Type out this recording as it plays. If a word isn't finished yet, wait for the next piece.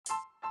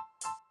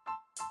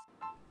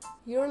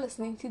You're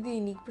listening to The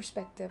Unique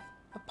Perspective,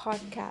 a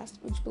podcast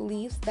which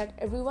believes that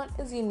everyone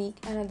is unique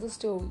and has a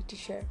story to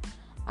share.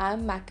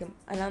 I'm Makim,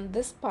 and on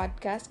this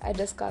podcast, I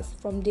discuss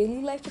from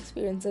daily life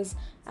experiences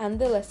and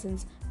their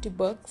lessons to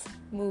books,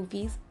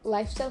 movies,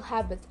 lifestyle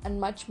habits, and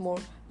much more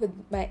with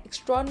my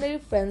extraordinary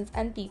friends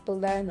and people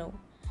that I know.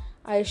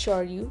 I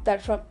assure you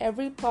that from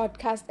every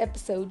podcast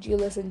episode you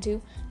listen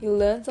to, you'll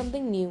learn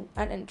something new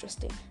and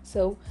interesting.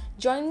 So,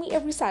 join me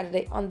every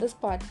Saturday on this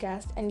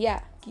podcast, and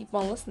yeah, keep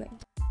on listening.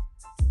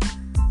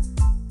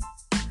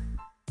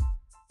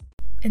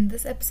 In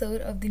this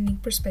episode of The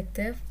Unique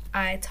Perspective,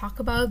 I talk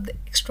about the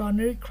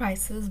extraordinary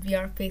crisis we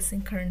are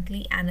facing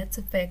currently and its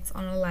effects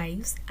on our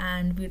lives,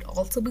 and we'd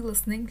also be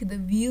listening to the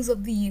views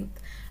of the youth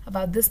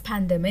about this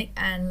pandemic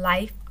and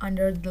life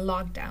under the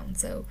lockdown.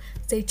 So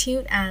stay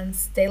tuned and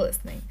stay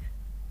listening.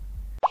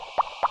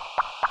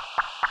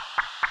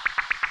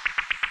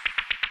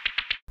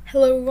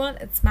 Hello everyone,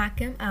 it's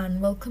Makim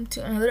and welcome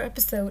to another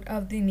episode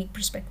of The Unique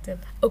Perspective.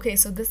 Okay,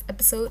 so this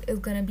episode is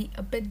going to be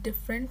a bit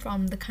different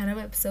from the kind of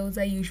episodes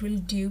I usually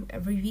do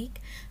every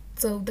week.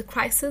 So the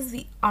crisis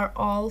we are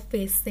all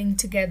facing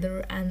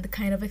together and the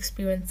kind of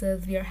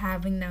experiences we are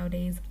having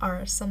nowadays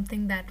are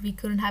something that we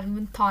couldn't have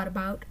even thought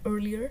about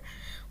earlier.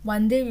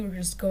 One day we were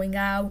just going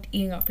out,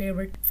 eating our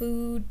favorite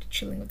food,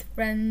 chilling with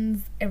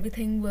friends.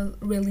 Everything was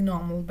really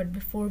normal, but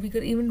before we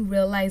could even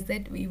realize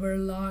it, we were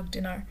locked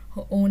in our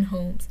own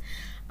homes.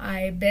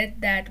 I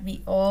bet that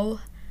we all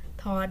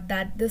thought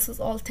that this was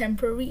all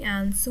temporary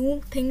and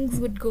soon things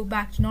would go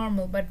back to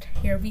normal, but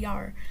here we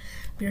are.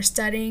 We are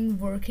studying,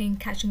 working,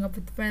 catching up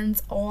with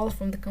friends, all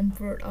from the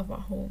comfort of our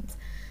homes.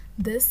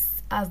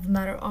 This, as a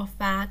matter of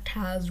fact,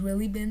 has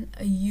really been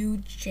a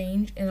huge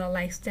change in our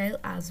lifestyle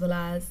as well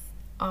as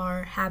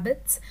our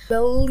habits.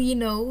 Well, you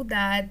know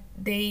that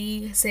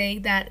they say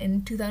that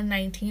in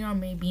 2019 or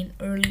maybe in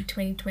early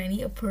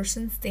 2020, a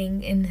person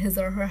staying in his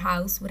or her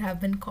house would have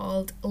been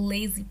called a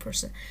lazy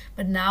person,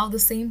 but now the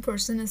same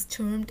person is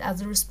termed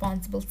as a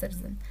responsible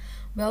citizen.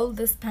 Well,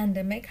 this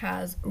pandemic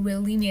has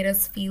really made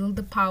us feel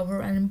the power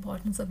and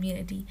importance of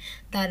unity.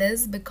 That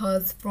is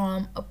because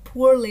from a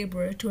poor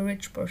laborer to a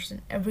rich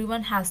person,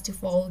 everyone has to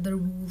follow the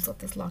rules of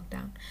this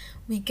lockdown.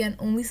 We can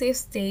only stay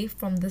safe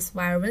from this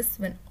virus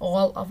when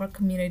all of our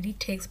community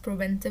takes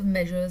preventive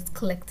measures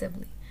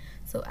collectively.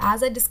 So,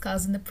 as I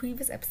discussed in the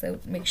previous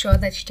episode, make sure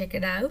that you check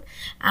it out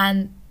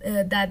and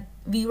that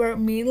we were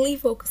mainly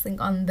focusing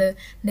on the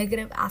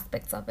negative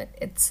aspects of it.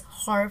 It's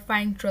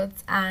horrifying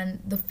truths and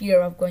the fear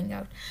of going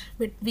out.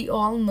 But we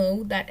all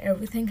know that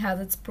everything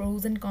has its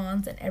pros and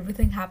cons and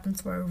everything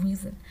happens for a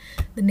reason.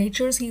 The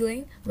nature's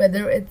healing,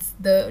 whether it's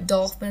the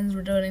dolphins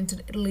returning to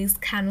Italy's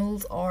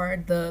canals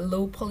or the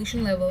low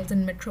pollution levels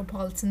in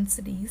metropolitan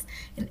cities,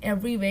 in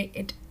every way,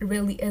 it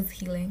really is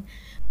healing.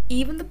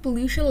 Even the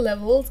pollution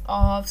levels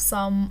of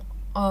some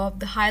of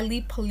the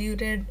highly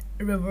polluted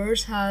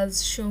rivers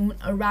has shown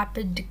a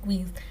rapid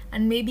decrease,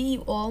 and maybe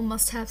you all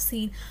must have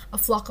seen a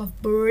flock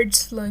of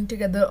birds flying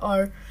together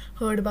or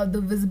heard about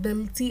the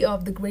visibility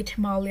of the great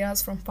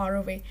Himalayas from far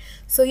away.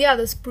 So yeah,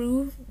 this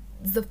proves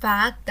the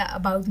fact that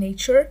about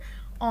nature.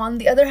 On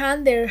the other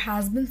hand, there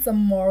has been some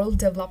moral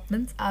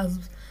developments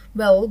as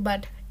well,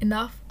 but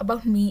enough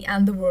about me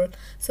and the world.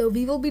 So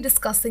we will be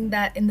discussing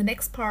that in the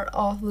next part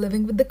of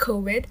Living with the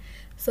COVID.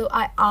 So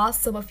I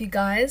asked some of you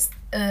guys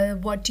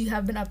what you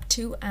have been up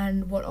to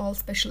and what all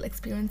special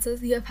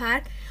experiences you have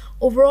had.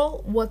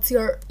 Overall, what's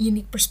your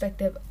unique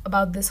perspective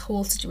about this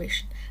whole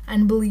situation?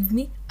 And believe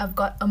me, I've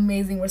got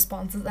amazing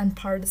responses and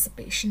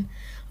participation.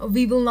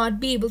 We will not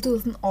be able to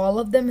listen all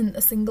of them in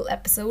a single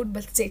episode,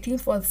 but stay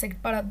tuned for the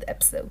second part of the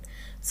episode.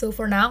 So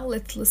for now,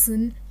 let's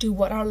listen to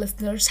what our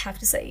listeners have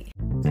to say.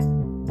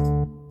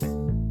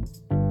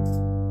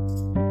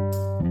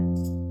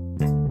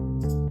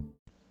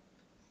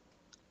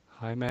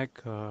 Hi,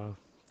 Mac.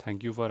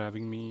 Thank you for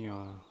having me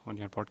on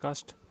your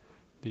podcast,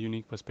 The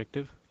Unique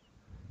Perspective.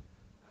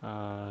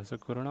 So,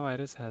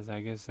 coronavirus has,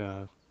 I guess,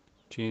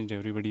 changed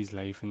everybody's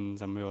life in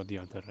some way or the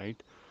other,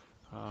 right?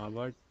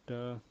 But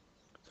so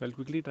I'll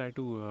quickly try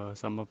to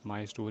sum up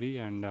my story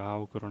and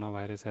how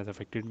coronavirus has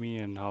affected me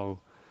and how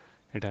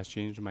it has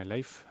changed my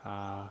life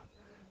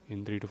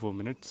in 3 to 4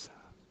 minutes.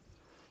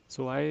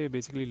 So, I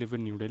basically live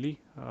in New Delhi,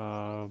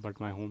 but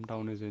my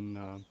hometown is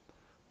in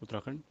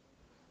Uttarakhand.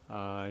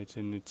 It's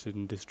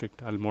in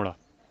district Almora.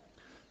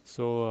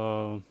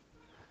 So.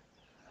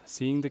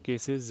 Seeing the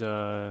cases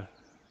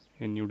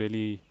in New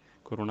Delhi,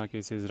 corona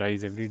cases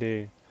rise every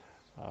day,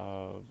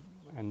 uh,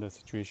 and the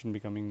situation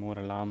becoming more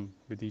alarm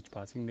with each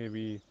passing day,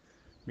 me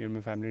and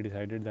my family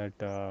decided that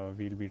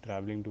we'll be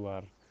traveling to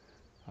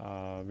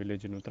our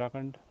village in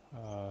Uttarakhand.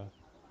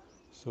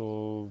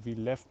 So we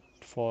left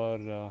for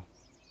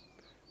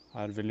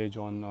our village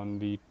on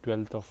the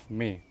 12th of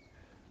May.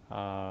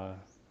 Uh,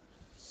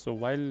 so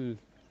while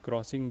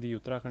crossing the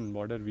Uttarakhand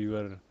border, we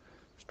were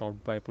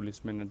stopped by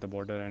policemen at the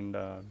border, and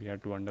we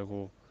had to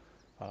undergo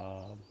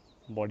uh,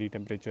 body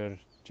temperature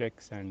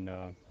checks, and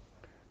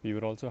we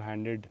were also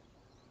handed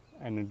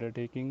an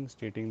undertaking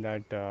stating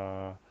that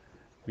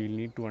we'll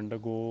need to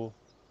undergo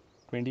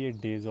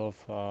 28 days of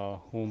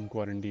home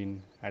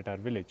quarantine at our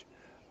village.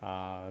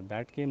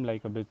 That came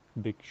like a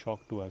big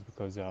shock to us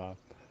because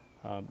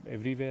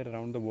everywhere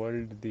around the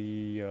world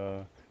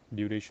the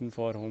duration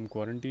for home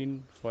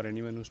quarantine for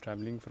anyone who's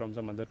traveling from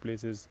some other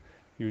place is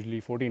usually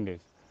 14 days.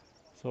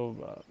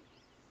 So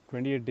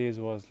 28 days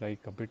was like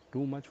a bit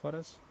too much for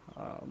us,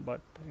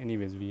 but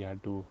anyways we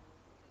had to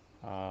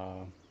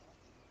uh,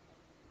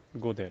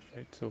 go there,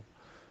 right? So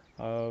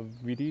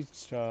we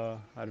reached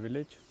our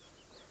village.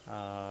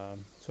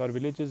 So our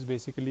village is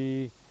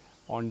basically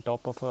on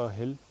top of a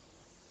hill.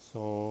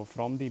 So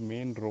from the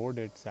main road,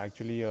 it's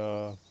actually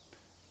a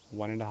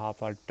 1.5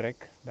 hour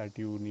trek that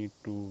you need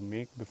to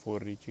make before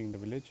reaching the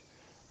village,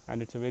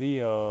 and it's a very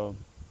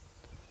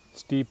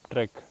steep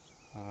trek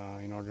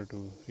in order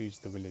to reach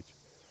the village.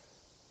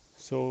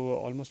 So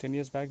almost 10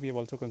 years back, we have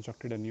also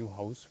constructed a new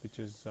house, which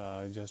is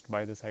just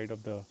by the side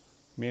of the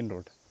main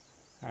road,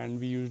 and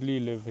we usually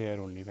live here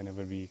only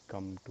whenever we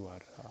come to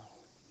our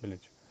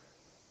village.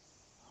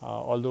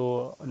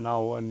 Although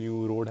now a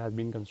new road has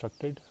been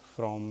constructed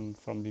from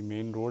the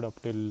main road up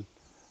till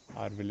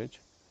our village,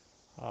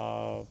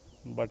 uh,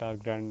 but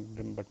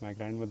my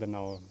grandmother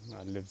now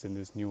lives in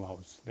this new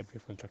house that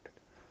we've constructed.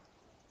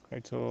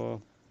 Right.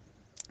 So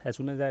as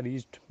soon as I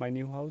reached my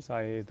new house,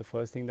 I the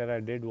first thing that I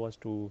did was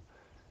to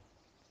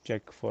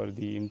check for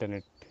the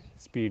internet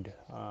speed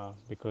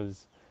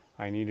because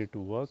I needed to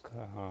work.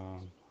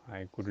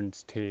 I couldn't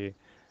stay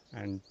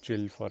and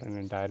chill for an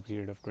entire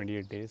period of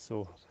 28 days.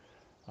 So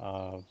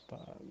uh,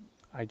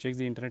 I checked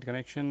the internet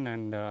connection,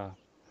 and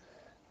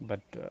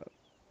but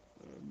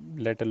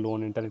let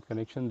alone internet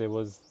connection, there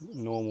was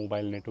no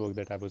mobile network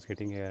that I was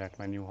getting here at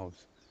my new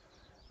house.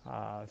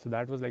 So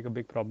that was like a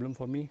big problem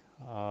for me.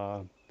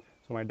 So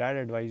my dad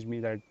advised me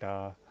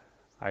that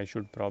I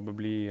should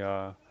probably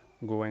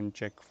go and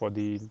check for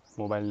the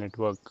mobile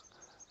network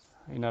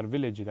in our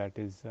village that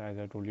is, as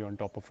I told you, on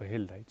top of a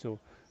hill, right? So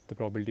the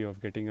probability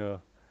of getting a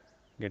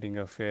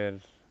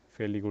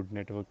fairly good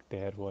network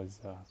there was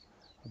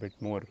a bit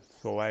more.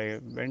 So I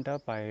went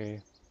up,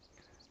 I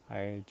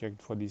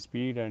checked for the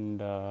speed, and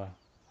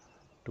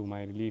to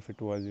my relief,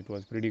 it was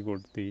pretty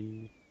good.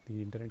 The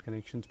internet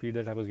connection speed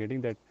that I was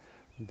getting, that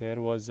there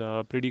was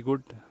pretty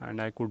good,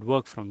 and I could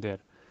work from there.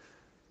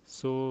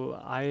 So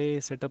I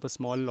set up a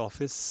small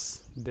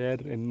office there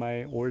in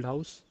my old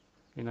house,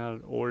 in our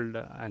old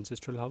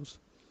ancestral house.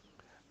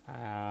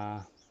 Uh,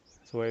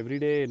 so every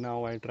day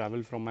now I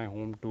travel from my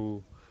home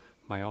to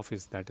my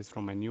office, that is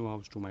from my new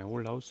house to my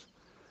old house.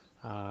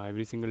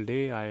 Every single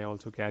day I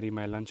also carry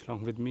my lunch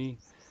along with me.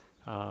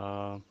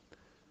 Uh,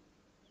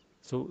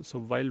 so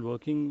while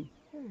working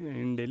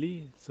in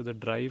Delhi, so the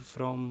drive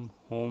from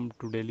home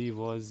to Delhi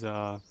was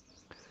a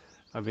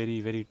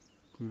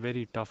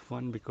very tough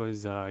one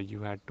because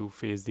you had to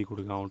face the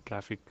Gurgaon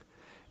traffic,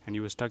 and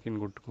you were stuck in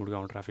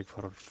Gurgaon traffic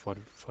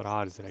for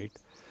hours, right?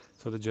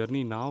 So the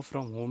journey now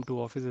from home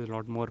to office is a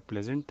lot more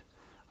pleasant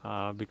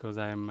because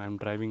I'm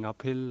driving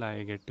uphill.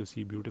 I get to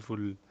see beautiful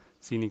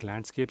scenic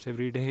landscapes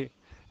every day,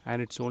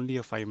 and it's only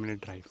a 5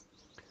 minute drive.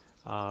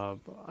 Uh,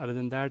 Other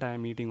than that, I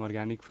am eating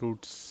organic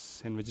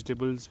fruits and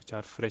vegetables which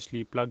are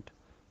freshly plucked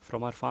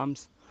from our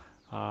farms.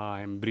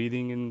 I am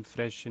breathing in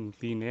fresh and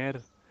clean air.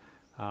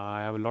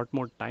 I have a lot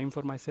more time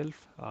for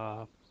myself.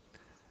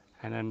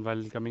 And then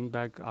while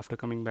after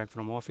coming back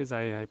from office,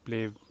 I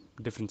play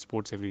different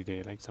sports every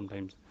day, like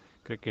sometimes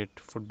cricket,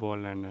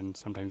 football, and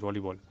sometimes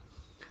volleyball.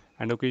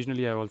 And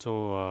occasionally, I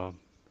also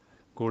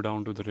go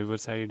down to the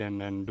riverside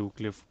and do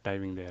cliff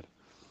diving there.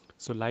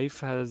 So life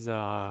has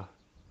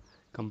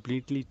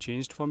completely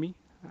changed for me,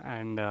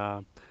 and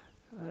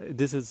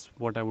this is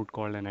what I would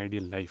call an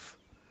ideal life.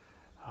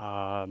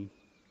 Um,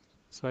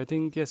 so I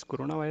think yes,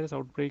 coronavirus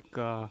outbreak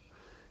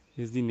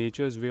is the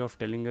nature's way of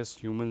telling us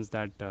humans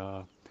that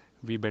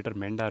we better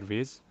mend our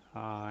ways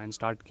and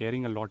start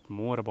caring a lot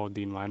more about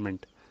the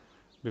environment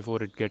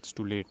before it gets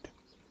too late.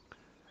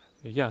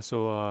 Yeah,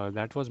 so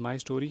that was my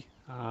story.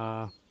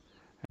 Hi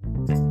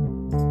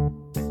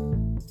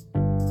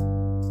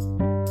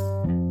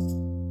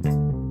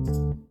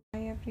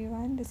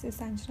everyone, this is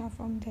Sanjana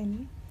from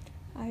Delhi.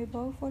 I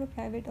work for a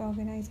private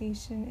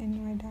organization in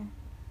Noida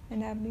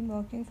and I've been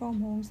working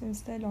from home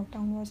since the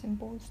lockdown was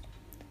imposed.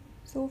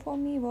 So for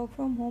me, work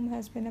from home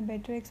has been a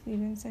better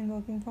experience than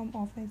working from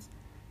office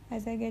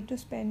as I get to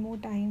spend more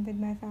time with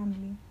my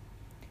family.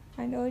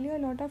 And earlier, a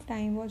lot of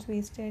time was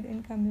wasted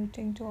in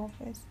commuting to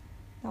office.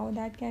 Now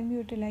that can be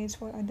utilized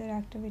for other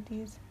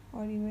activities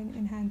or even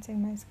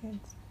enhancing my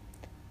skills.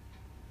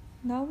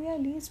 Now we are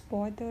least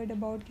bothered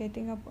about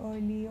getting up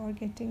early or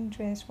getting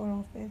dressed for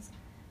office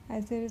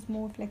as there is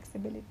more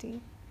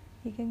flexibility.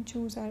 We can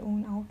choose our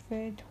own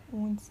outfit,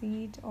 own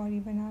seat, or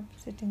even our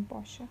sitting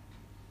posture.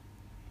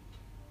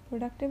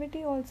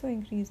 Productivity also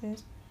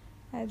increases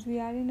as we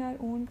are in our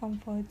own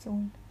comfort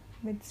zone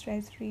with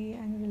stress free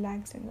and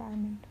relaxed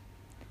environment,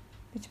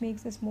 which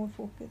makes us more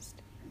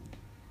focused.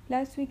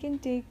 Plus, we can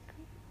take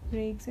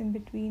breaks in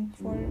between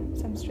for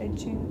some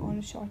stretching or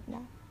a short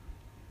nap.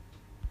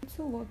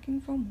 Also,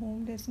 working from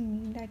home doesn't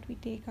mean that we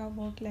take our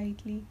work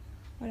lightly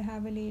or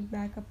have a laid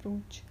back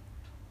approach.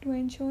 To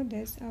ensure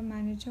this, our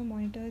manager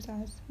monitors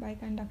us by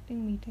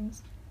conducting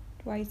meetings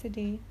twice a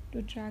day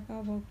to track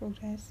our work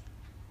progress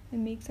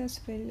and makes us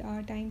fill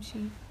our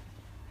timesheet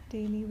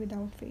daily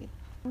without fail.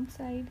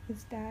 Downside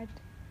is that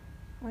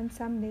on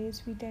some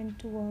days we tend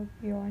to work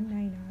beyond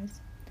 9 hours,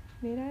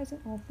 whereas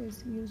in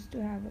office we used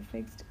to have a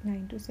fixed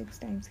 9 to 6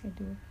 time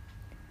schedule.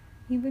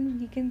 Even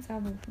weekends are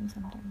working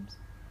sometimes.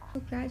 So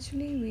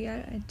gradually we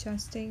are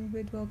adjusting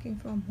with working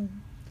from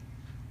home.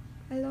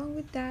 Along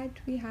with that,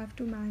 we have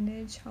to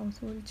manage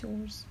household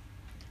chores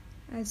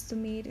as the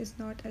maid is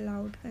not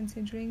allowed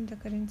considering the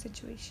current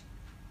situation.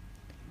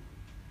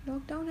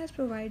 Lockdown has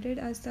provided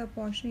us the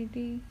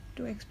opportunity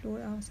to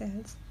explore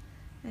ourselves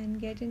and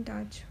get in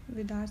touch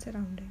with our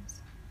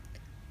surroundings.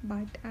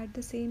 But at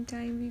the same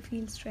time, we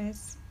feel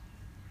stress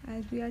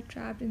as we are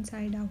trapped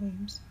inside our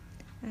homes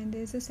and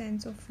there's a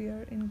sense of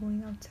fear in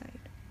going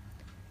outside.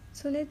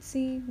 So let's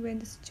see when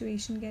the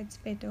situation gets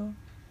better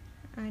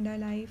and our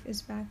life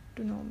is back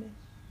to normal.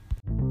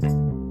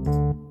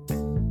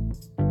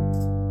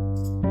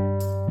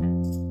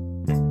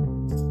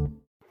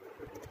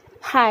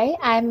 Hi,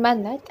 I'm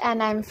Mannat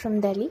and I'm from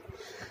Delhi.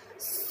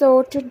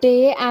 So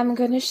today I'm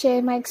going to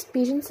share my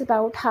experience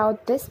about how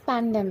this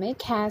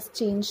pandemic has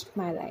changed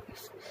my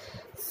life.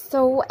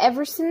 So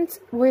ever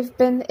since we've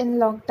been in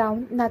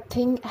lockdown,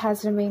 nothing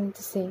has remained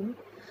the same.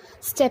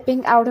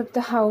 Stepping out of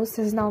the house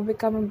has now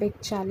become a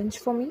big challenge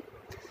for me.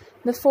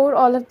 Before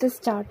all of this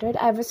started,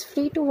 I was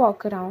free to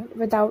walk around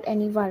without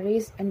any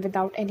worries and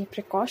without any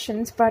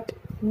precautions, but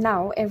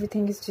now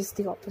everything is just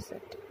the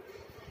opposite.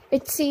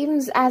 It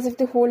seems as if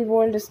the whole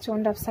world is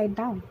turned upside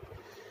down.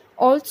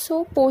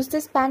 Also, post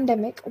this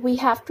pandemic, we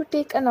have to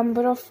take a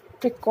number of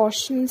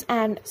precautions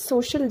and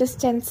social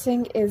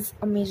distancing is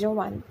a major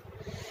one.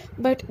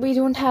 But we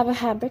don't have a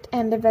habit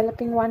and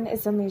developing one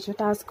is a major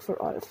task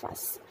for all of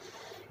us.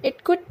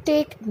 It could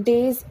take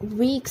days,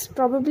 weeks,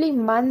 probably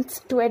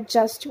months to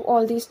adjust to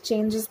all these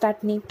changes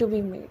that need to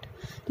be made.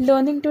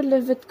 Learning to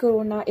live with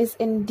Corona is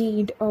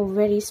indeed a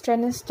very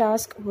strenuous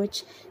task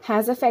which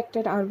has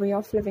affected our way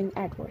of living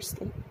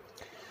adversely.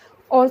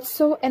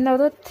 Also,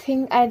 another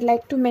thing I'd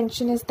like to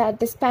mention is that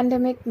this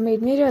pandemic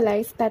made me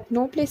realize that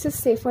no place is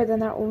safer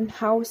than our own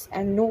house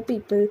and no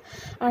people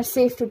are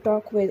safe to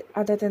talk with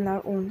other than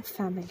our own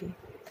family.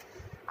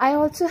 I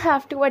also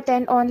have to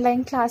attend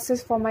online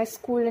classes for my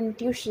school and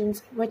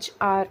tuitions, which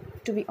are,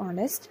 to be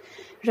honest,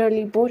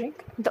 really boring.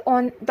 The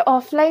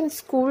offline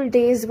school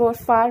days were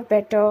far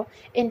better,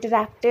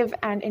 interactive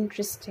and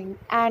interesting,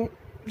 and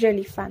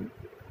really fun.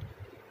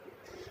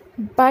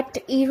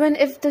 But even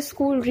if the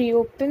school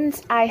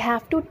reopens, I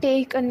have to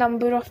take a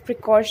number of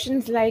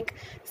precautions like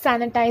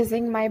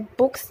sanitizing my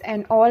books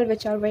and all,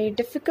 which are very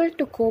difficult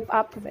to cope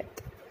up with.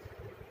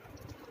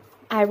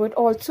 I would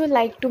also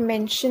like to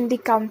mention the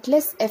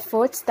countless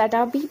efforts that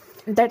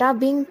are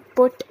being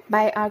put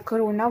by our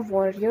Corona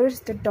warriors,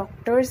 the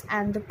doctors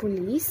and the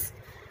police.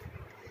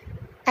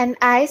 And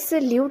I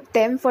salute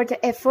them for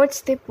the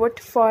efforts they put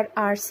for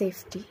our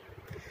safety.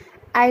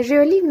 I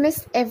really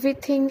miss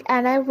everything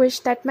and I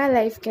wish that my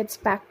life gets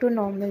back to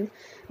normal.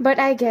 But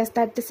I guess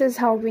that this is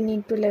how we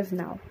need to live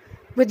now.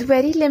 With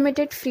very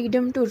limited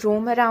freedom to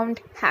roam around,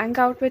 hang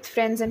out with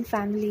friends and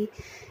family,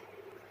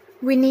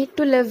 we need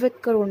to live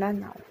with Corona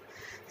now.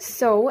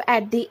 So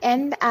at the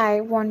end, I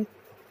want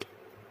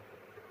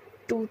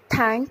to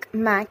thank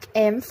Mac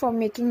M for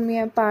making me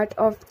a part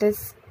of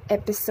this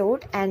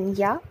episode. And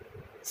yeah,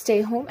 stay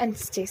home and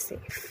stay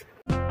safe.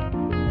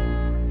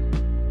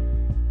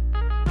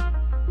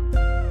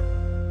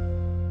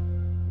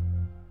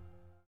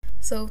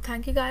 So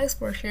thank you guys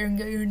for sharing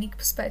your unique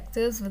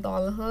perspectives with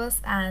all of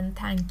us, and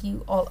thank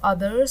you all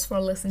others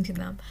for listening to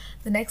them.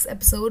 The next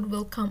episode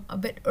will come a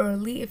bit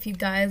early if you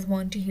guys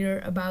want to hear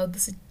about the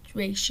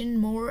situation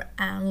more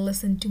and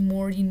listen to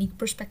more unique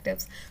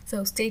perspectives.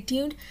 So stay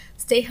tuned,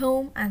 stay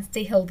home and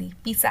stay healthy.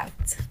 Peace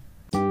out.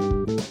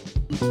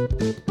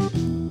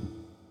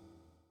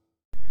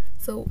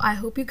 So I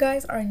hope you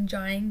guys are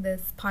enjoying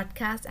this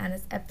podcast and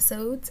its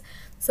episodes.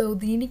 So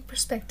the Unique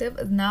Perspective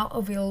is now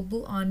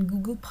available on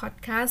Google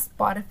Podcasts,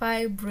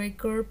 Spotify,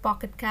 Breaker,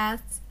 Pocket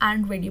Casts,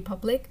 and Radio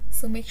Public.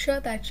 So make sure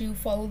that you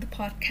follow the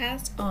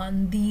podcast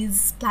on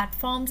these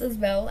platforms as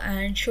well,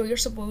 and show your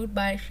support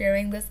by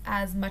sharing this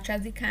as much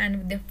as you can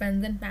with your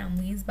friends and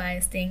families by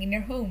staying in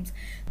your homes.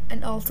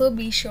 And also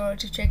be sure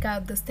to check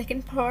out the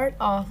second part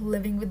of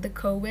Living with the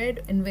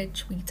COVID, in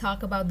which we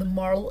talk about the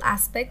moral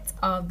aspects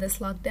of this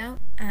lockdown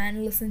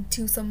and listen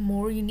to some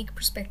more unique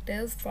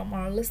perspectives from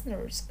our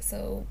listeners.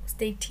 So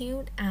stay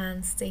tuned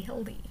and stay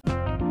healthy.